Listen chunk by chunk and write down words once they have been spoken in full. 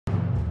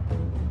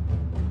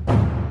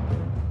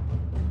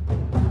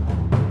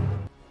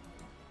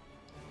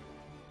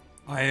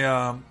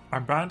I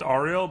banned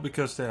Ariel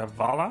because they have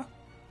Vala.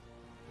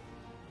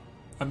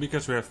 And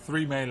because we have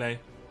 3 melee.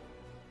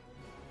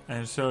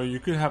 And so you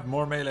could have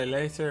more melee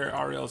later.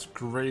 Ariel's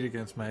great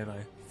against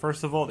melee.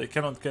 First of all, they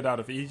cannot get out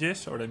of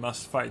Aegis, or they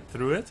must fight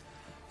through it.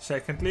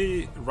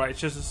 Secondly,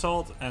 Righteous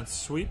Assault and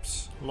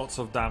sweeps. Lots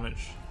of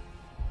damage.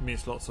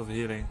 Means lots of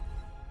healing.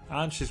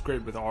 And she's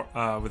great with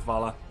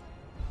Vala.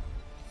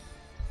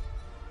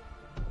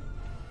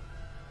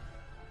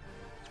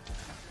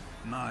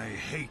 My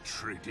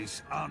hatred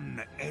is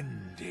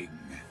unending.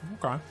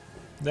 Okay.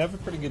 They have a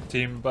pretty good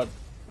team, but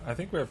I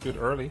think we have good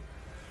early.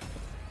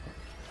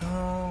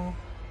 Oh.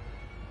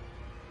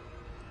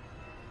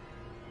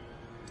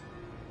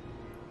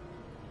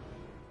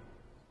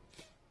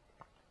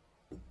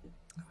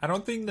 I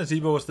don't think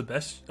Nazeebo was the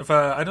best.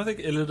 I don't think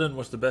Illidan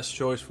was the best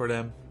choice for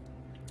them.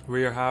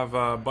 We have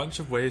a bunch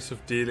of ways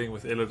of dealing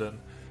with Illidan.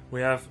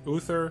 We have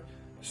Uther,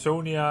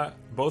 Sonya,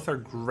 both are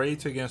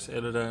great against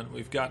Illidan.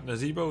 We've got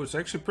Nazeebo, who's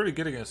actually pretty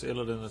good against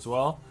Illidan as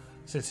well,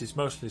 since he's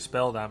mostly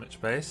spell damage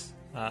based.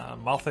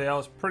 Malthael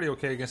is pretty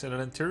okay against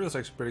Illidan. Tyrion's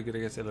actually pretty good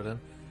against Illidan.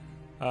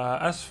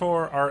 As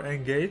for our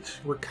engage,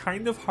 we're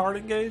kind of hard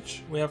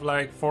engage. We have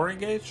like 4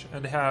 engage,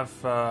 and they have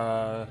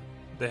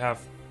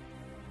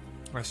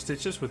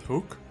Stitches with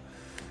hook.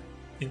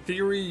 In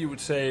theory, you would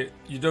say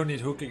you don't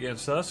need hook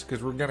against us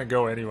because we're gonna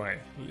go anyway.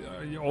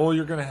 All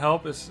you're gonna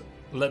help is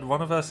let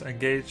one of us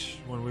engage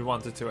when we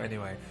wanted to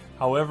anyway.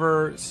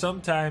 However,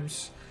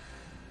 sometimes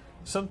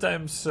Hook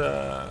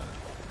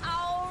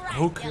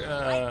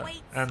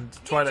and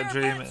Twilight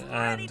Dream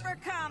and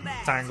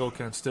Tangle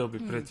can still be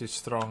pretty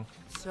strong.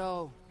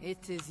 So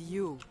it is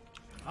you.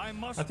 I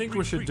think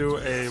we should do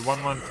a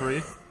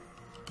 1-1-3.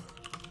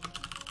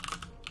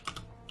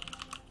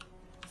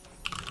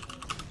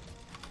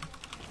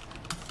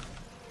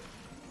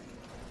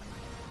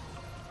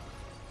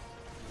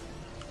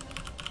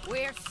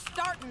 We're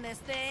starting this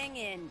thing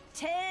in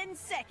 10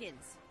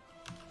 seconds.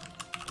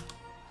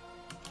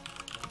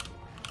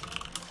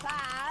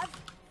 5,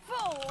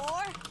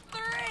 4,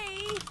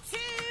 3, 2,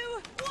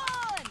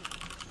 1.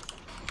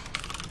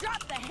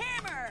 Drop the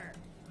hammer.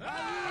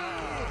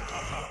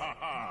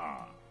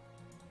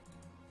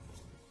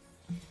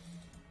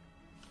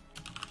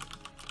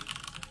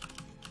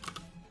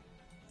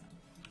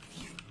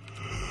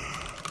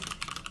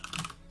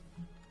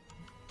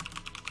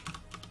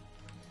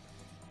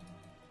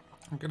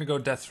 I'm gonna go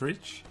Death's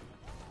Reach.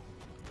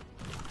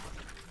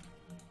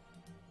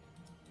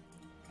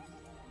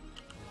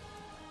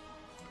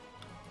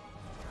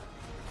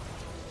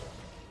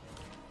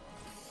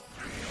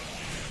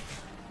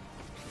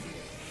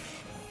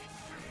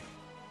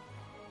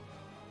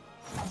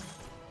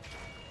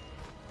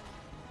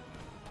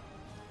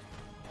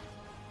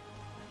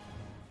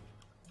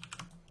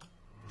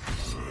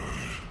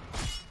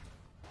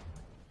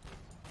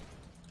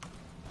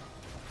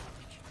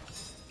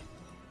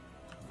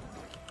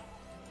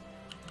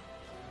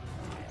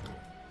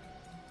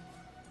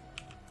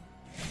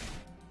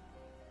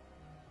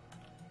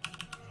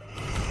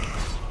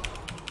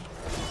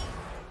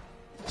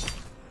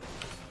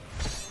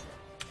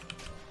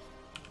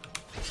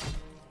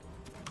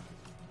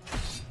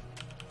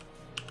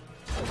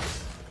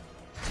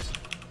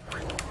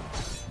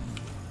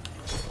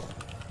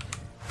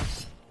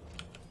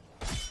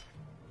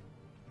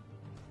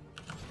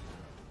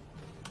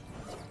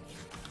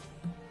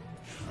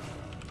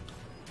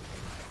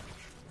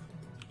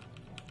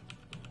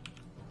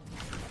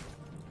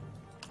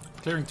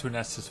 Clearing 2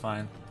 nests is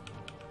fine.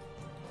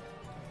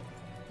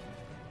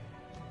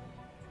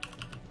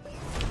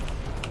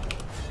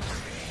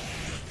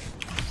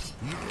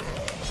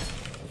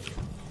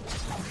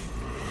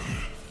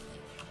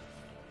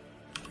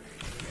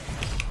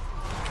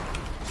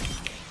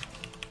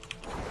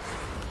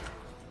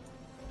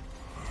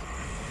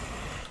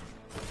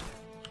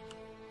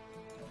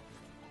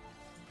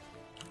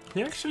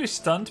 He actually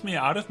stunned me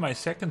out of my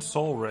second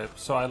soul rip,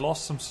 so I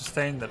lost some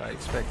sustain that I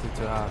expected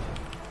to have.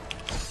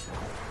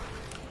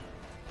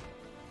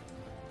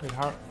 Wait,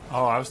 how?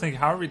 Oh, I was thinking,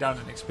 how are we down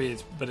in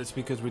XP? But it's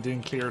because we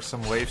didn't clear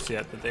some waves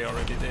yet that they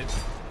already did.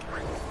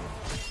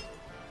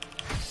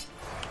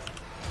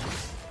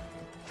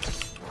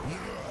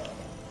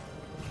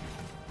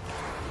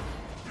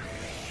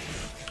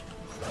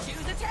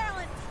 Choose a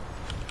talent.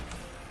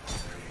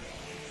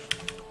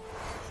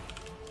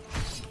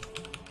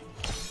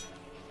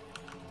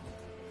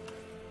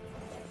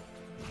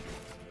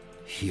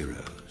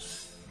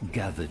 Heroes,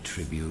 gather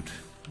tribute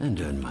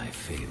and earn my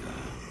favor.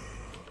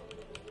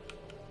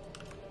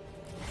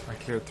 I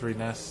cleared 3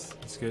 nests.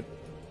 That's good.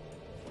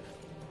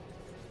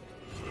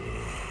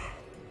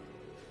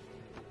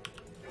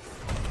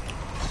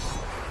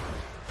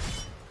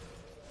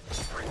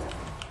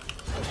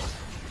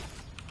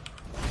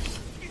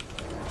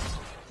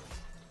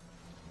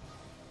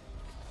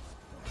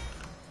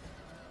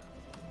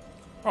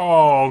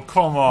 Oh,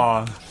 come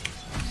on.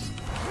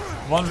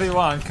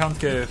 1v1, can't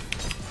give.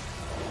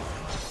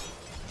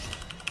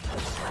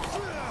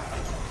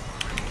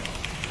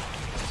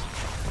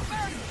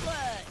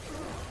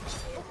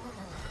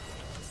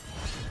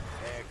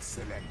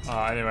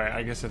 Anyway,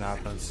 I guess it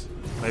happens.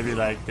 Maybe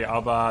like the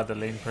ABBA, the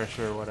lane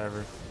pressure,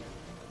 whatever.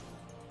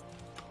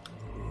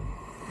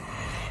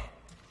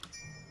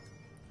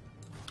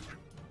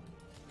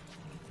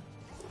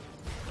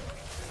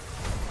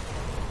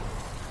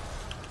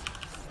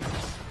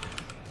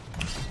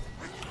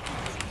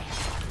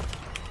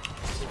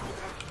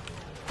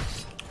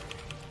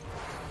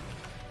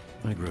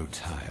 I grow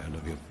tired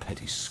of your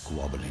petty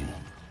squabbling.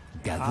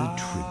 Gather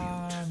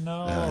tribute.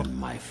 No. Earn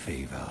my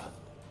favor.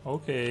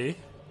 Okay.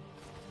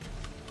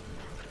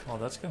 Well,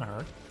 that's gonna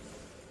hurt.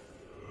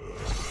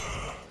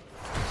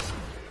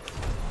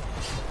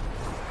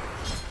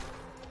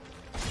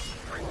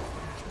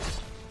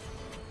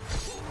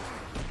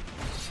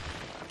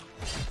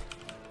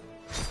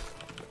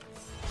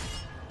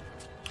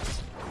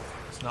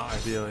 It's not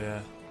ideal, yeah.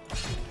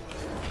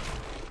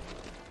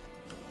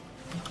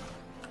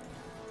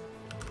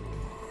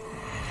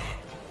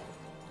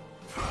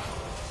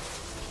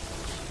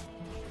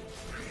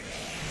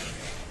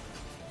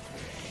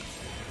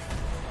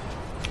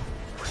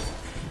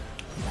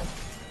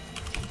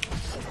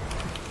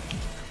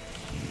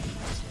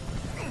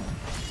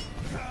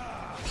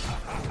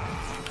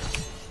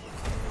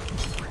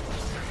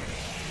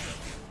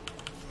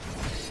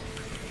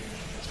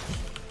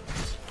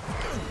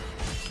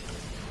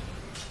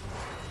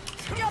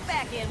 Jump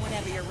back in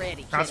whenever you're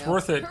ready. That's kiddo.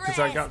 worth it, because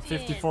I got Rest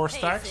 54 in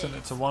stacks and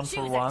peace. it's a 1 for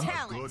Choose a 1.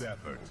 talent. Good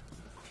effort.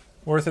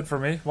 Worth it for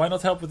me. Why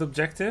not help with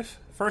objective?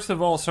 First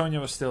of all, Sonya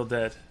was still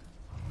dead.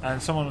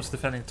 And someone was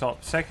defending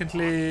top.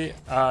 Secondly,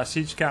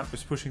 Siege Camp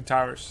is pushing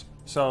towers.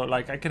 So,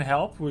 like, I can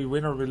help. We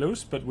win or we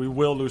lose, but we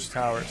will lose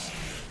towers.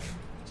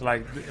 So,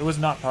 like, it was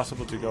not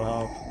possible to go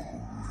help.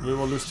 We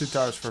will lose 2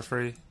 towers for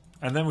free.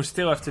 And then we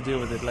still have to deal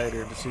with it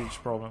later, the siege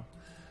problem.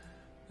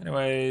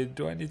 Anyway,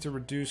 do I need to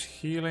reduce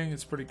healing?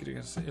 It's pretty good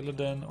against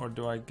Illidan. Or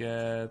do I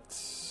get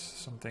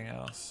something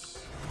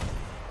else?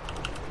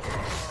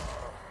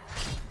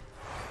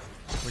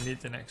 We need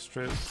the next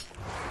trip.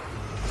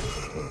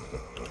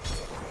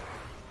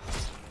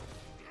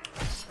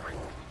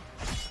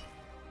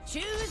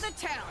 Choose a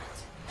talent.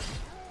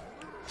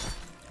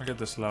 I'll get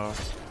this lower.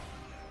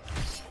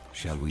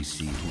 Shall we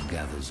see who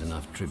gathers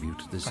enough tribute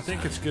this I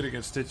think time? it's good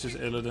against Stitches,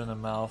 Illidan,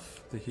 and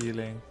Malth, the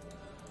healing.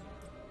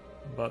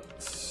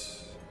 But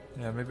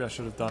yeah, maybe I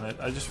should have done it.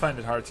 I just find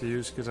it hard to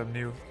use because I'm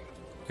new.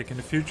 Like in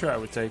the future, I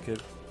would take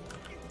it.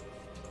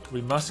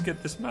 We must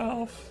get this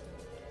Malth.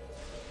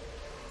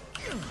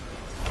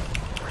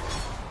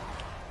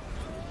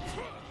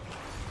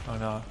 Oh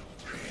no.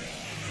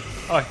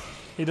 Oh,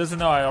 he doesn't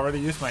know I already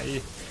used my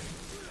E.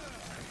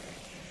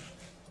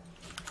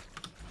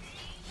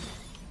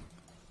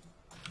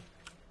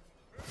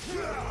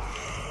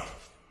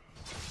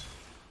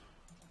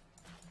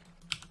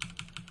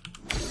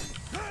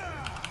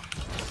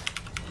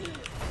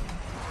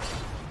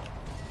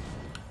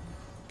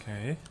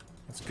 Okay,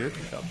 that's good.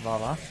 We got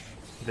Vala.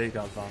 They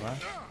got Vala.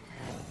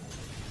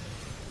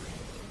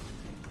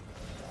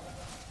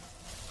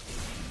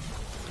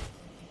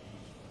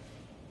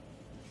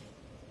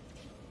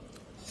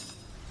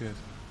 Good.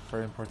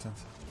 Very important.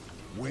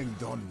 When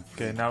done,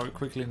 Okay, now we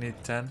quickly need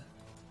 10.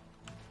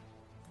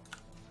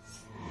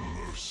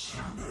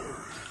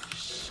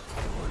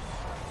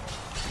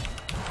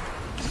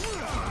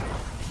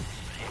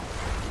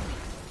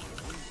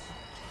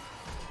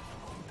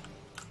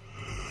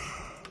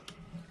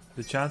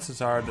 The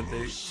chances are that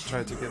they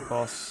try to get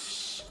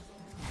boss.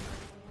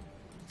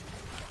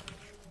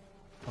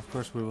 Of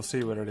course, we will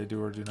see whether they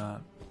do or do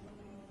not.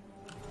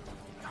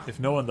 If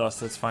no one does,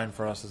 that's fine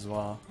for us as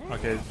well.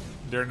 Okay,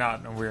 they're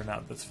not and we're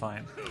not, that's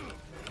fine.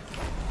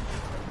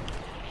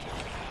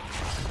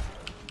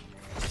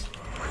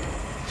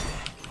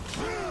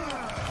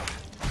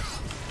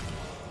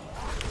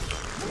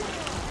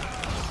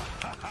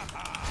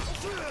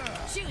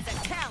 Choose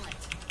a talent.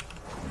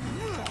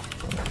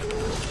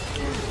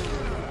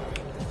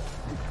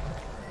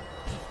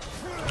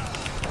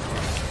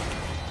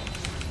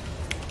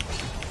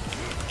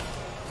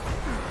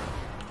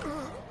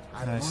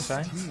 Nice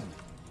sight.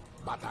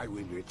 but I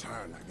will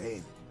return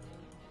again.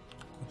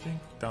 I think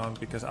don't,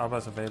 because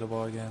Abba's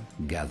available again.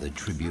 Gather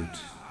tribute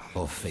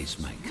or face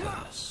my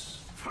curse.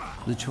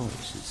 The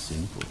choice is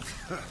simple.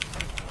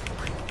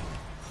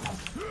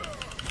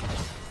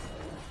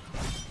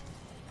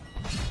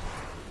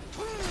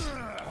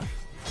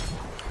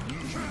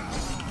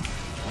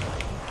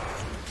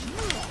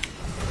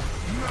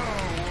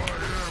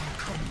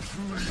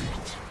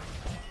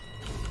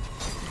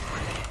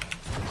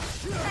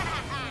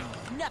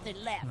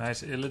 Nothing left.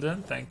 Nice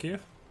Illidan, thank you.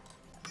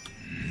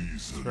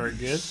 Very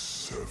good.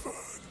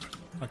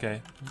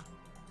 Okay.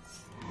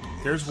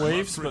 There's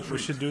waves, but we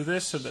should do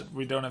this so that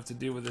we don't have to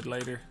deal with it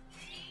later.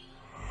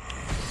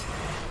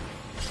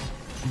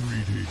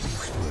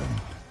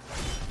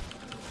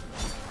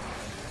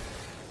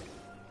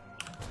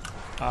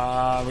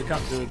 We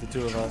can't do it, the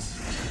two of us.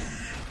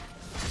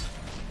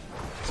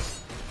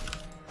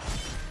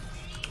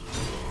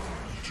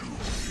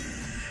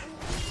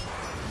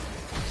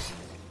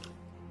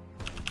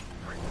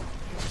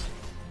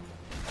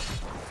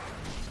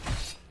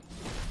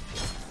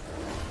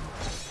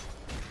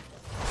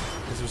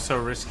 was so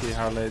risky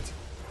how late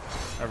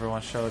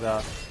everyone showed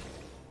up.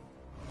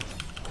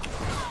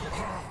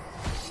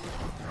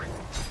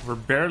 We're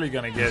barely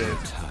gonna get it.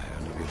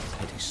 Tired of your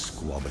petty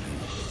squabbling.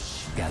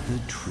 Gather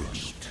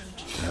tribute.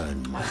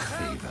 Earn my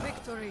favor.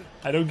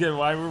 I don't get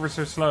why we were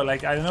so slow.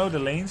 Like, I know the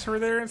lanes were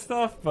there and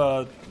stuff,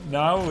 but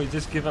now we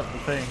just give up the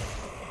thing.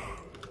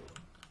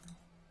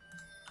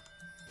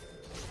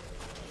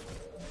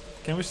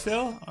 Can we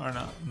still? Or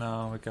not?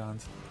 No, we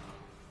can't.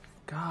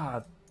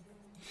 God.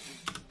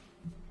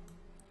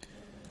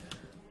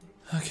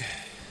 Okay.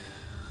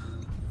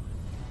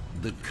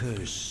 The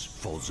curse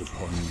falls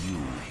upon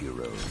you,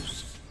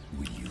 heroes.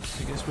 Will you?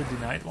 I guess we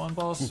denied one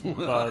boss,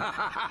 but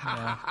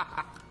yeah.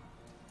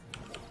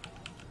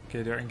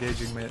 Okay, they're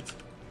engaging mid.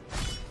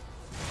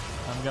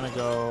 I'm gonna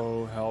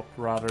go help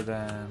rather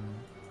than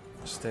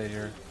stay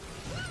here.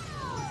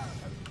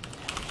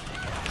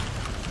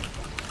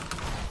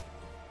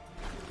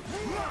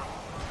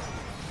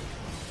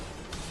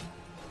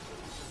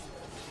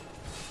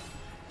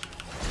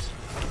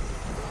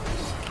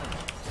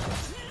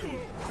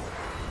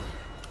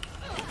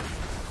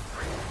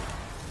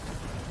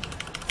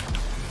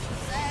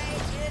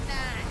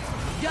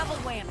 Double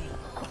whammy.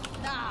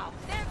 No,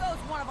 there goes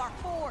one of our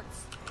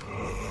forts.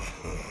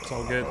 It's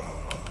all good.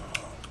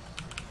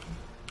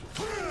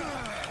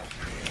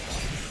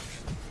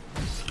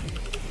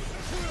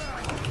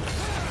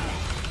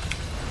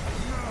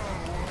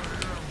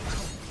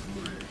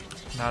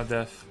 Now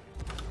death.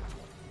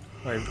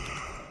 Wait.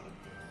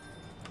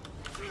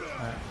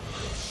 Alright.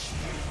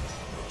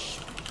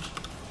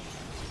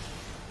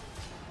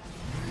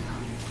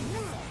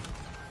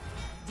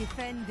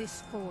 Defend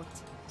this fort.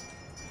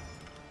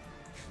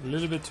 A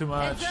little bit too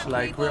much.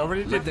 Like, we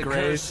already did the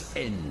great. curse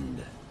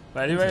end.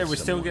 But anyway, we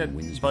still get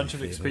Someone wins a bunch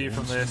my of favor XP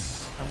from once.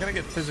 this. I'm gonna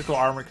get physical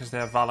armor because they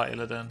have Vala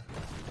Illidan.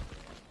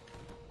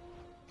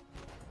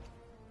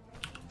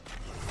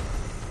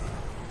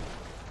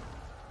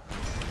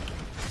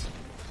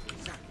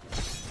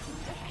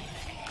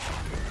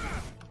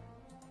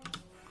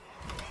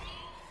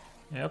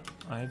 Yep,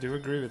 I do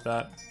agree with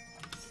that.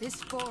 This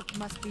fort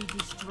must be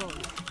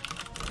destroyed.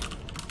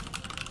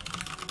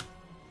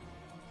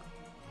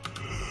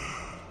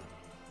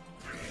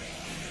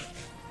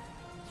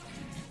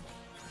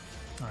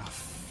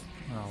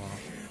 Oh well.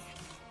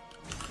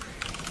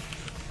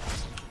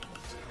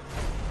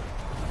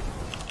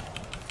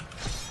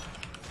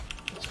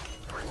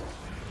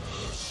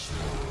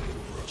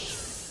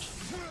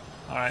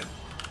 Alright,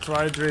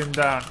 try dream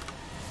down.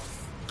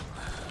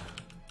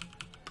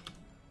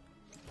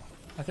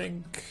 I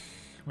think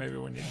maybe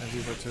we need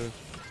Naviva too.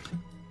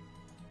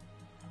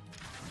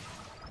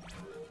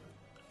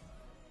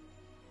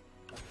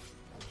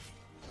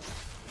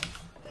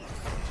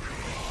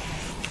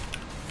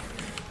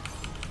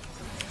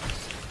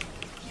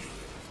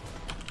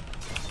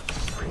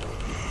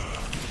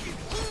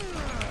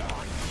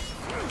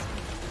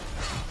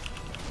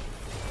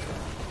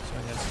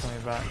 Sonya's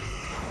coming back.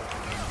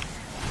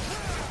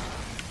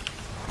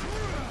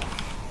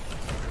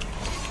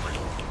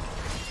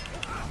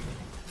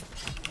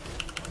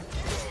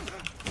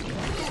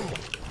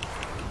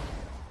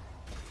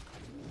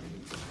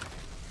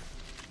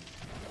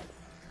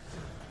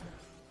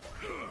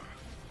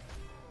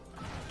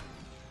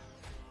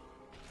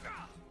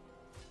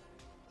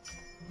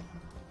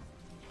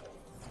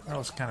 That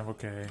was kind of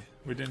okay.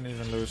 We didn't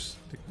even lose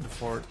the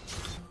fort.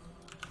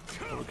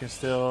 But we can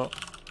still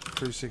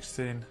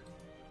 316.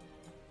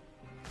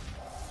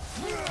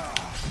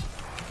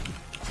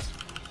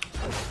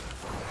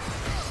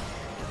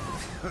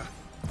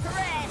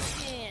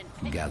 Crash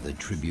in. Gather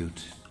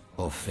tribute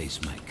or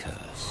face my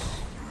curse.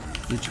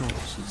 The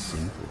choice is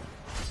simple.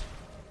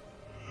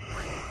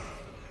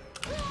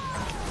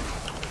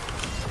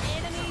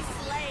 Enemy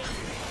slain.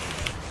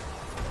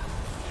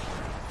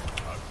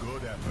 A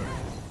good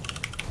effort.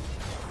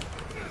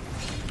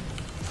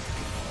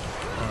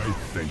 I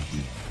thank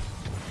you.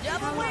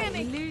 Double How are you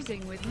whammy.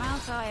 losing with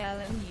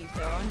Malthael and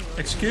Uther on your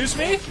Excuse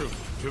me?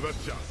 To the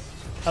just.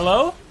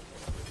 Hello?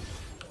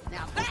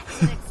 Now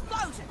that's an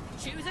explosion.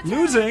 Choose a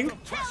Losing?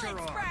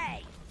 Killing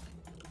spray.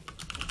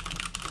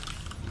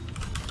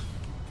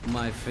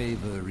 My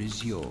favor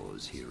is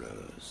yours,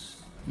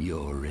 heroes.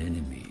 Your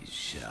enemies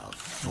shall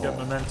fall. Get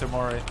momentum,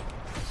 Ori.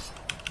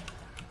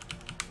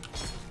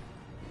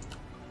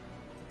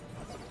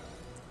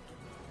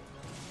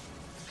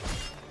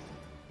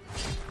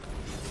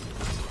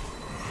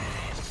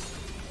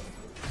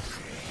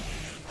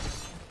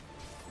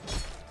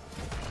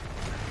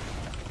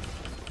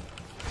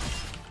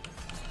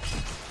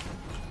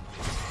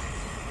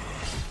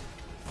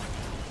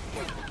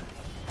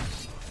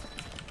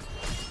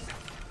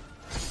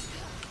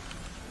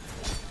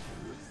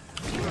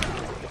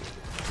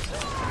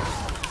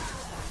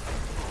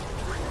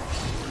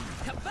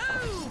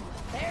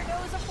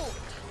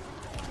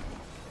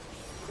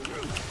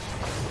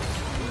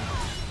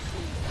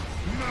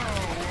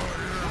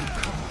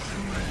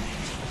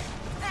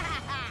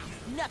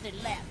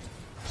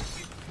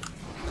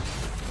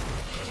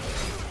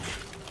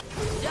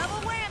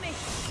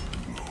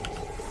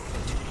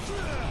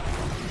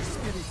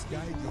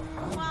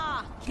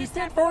 Kiss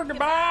that for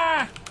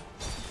goodbye!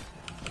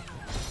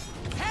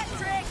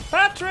 Patrick!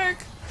 Patrick!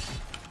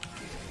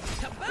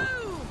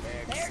 Kaboom!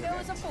 There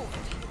goes a fort.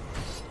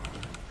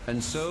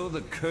 And so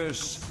the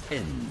curse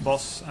ends.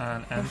 Boss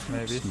and end,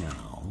 maybe.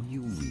 Now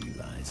you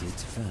realize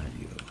its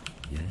value,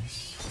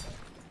 yes?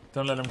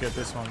 Don't let him get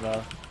this one,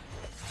 though.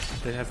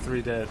 They have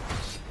 3 dead.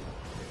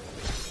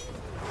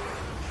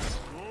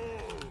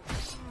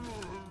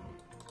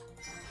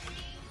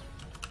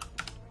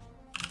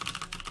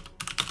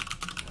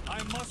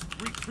 I must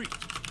retreat.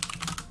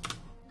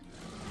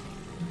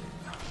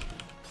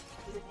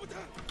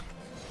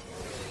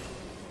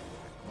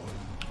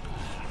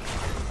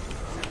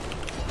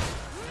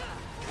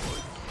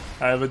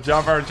 I have a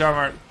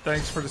Jammer.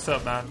 Thanks for the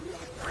sub, man.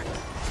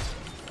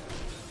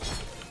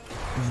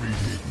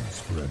 Greetings,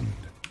 friend.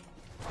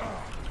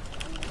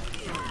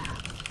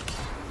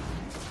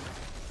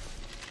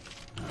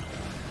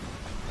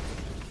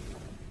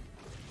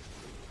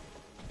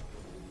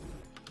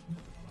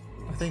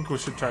 I think we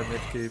should try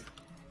mid keep.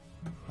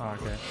 Oh,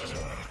 okay.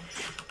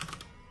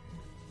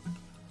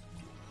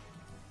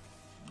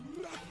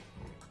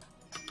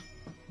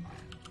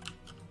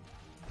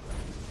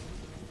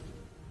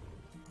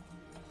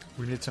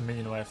 We need some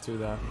minion wave too,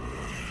 though.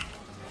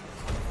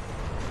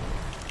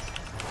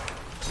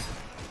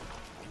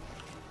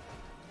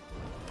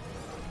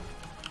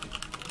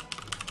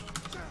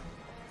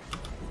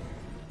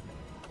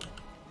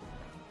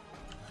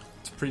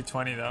 It's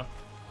pre-20 though.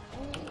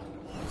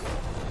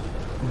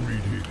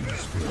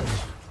 Greetings, friend.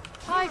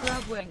 Hi,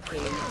 Grubby.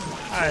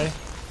 Hi.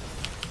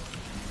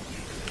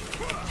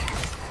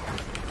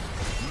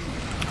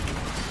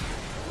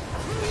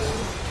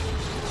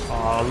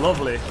 Oh,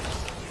 lovely.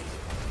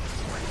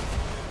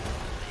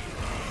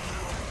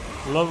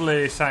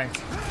 Lovely sank.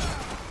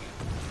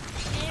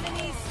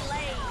 Enemy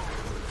slain.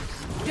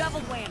 Double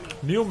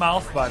whammy. New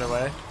mouth, by the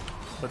way,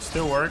 but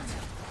still worked.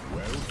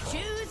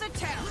 Choose a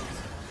talent.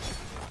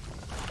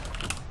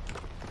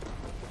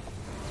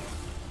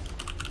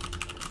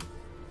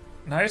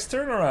 Nice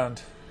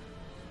turnaround.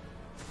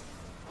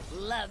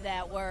 Love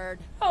that word.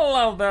 I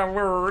love that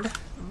word.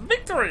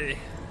 Victory.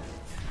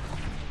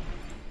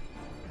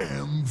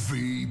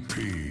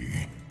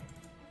 MVP.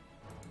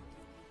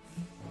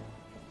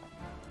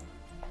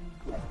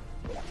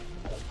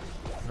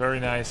 Very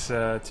nice,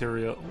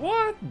 Tyrael.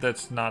 What?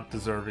 That's not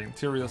deserving.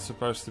 Tyrael's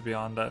supposed to be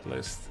on that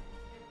list.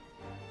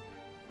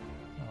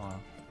 Oh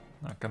well.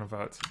 Not gonna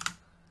vote.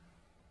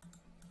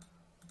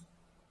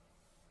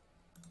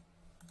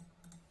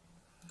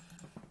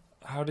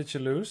 How did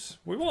you lose?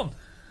 We won.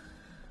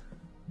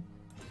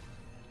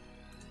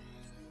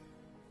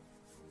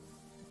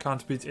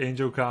 Can't beat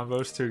Angel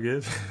combos, too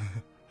good.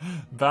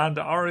 Banned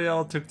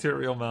Ariel, took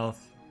Tyrael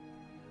mouth.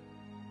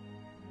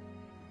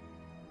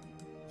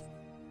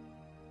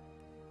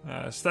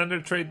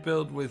 Standard trade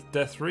build with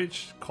Death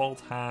Reach,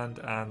 Cold Hand,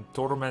 and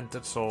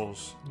Tormented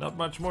Souls. Not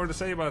much more to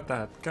say about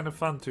that. Kind of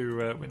fun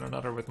to win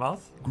another with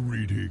mouth.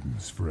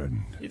 Greetings,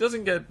 friend. He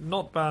doesn't get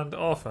not banned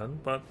often,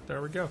 but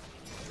there we go.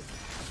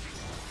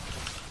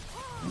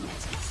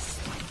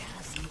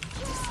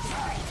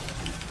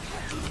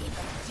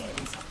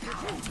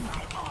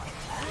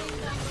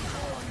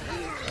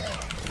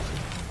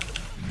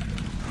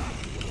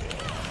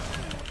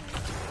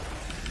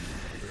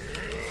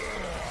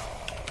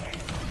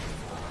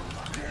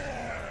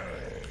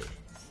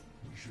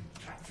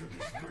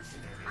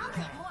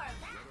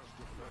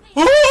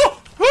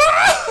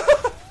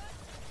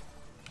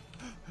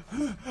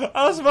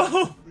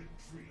 Osmo!